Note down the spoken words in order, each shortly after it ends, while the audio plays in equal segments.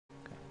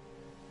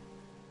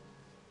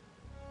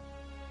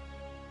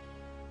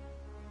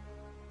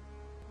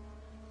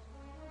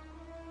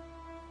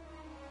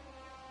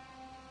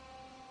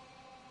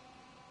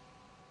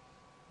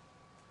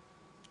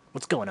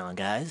What's going on,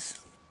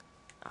 guys?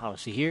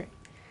 Hollister here,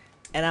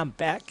 and I'm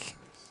back.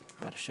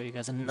 About to show you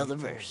guys another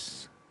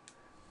verse.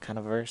 Kind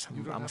of verse.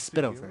 I'm a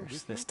spitto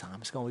verse this time.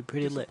 It's gonna be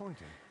pretty lit.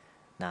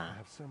 Nah,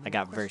 I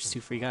got verse 2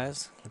 for you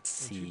guys. Let's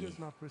see. It's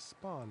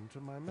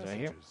right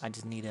here. I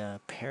just need a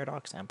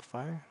paradox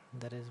amplifier.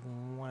 That is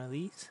one of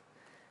these.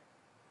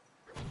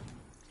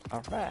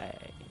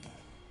 Alright.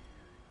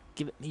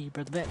 Give it me,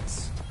 Brother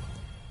Vince.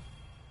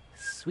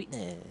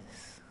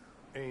 Sweetness.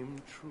 Aim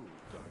true,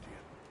 Guardian.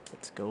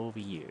 Let's go over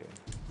here.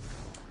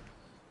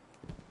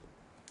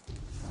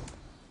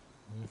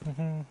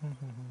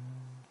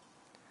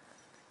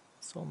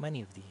 So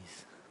many of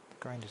these. The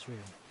grind is real.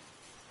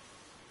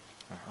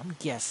 I'm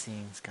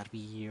guessing it's gotta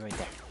be right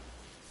there.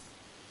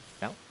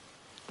 No?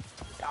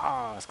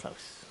 Ah, it's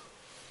close.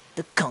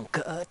 The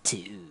Conqueror 2.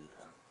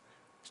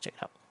 Let's check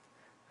it out.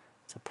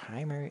 It's a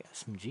primary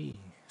SMG.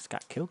 It's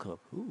got kill clip.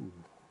 Ooh.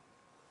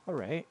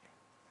 Alright.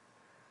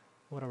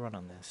 What I run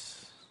on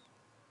this?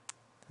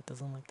 That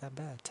doesn't look that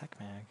bad. Tech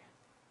mag.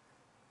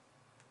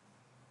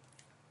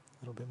 A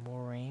little bit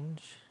more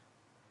range.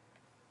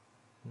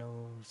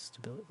 No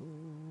stability.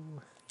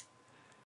 Ooh.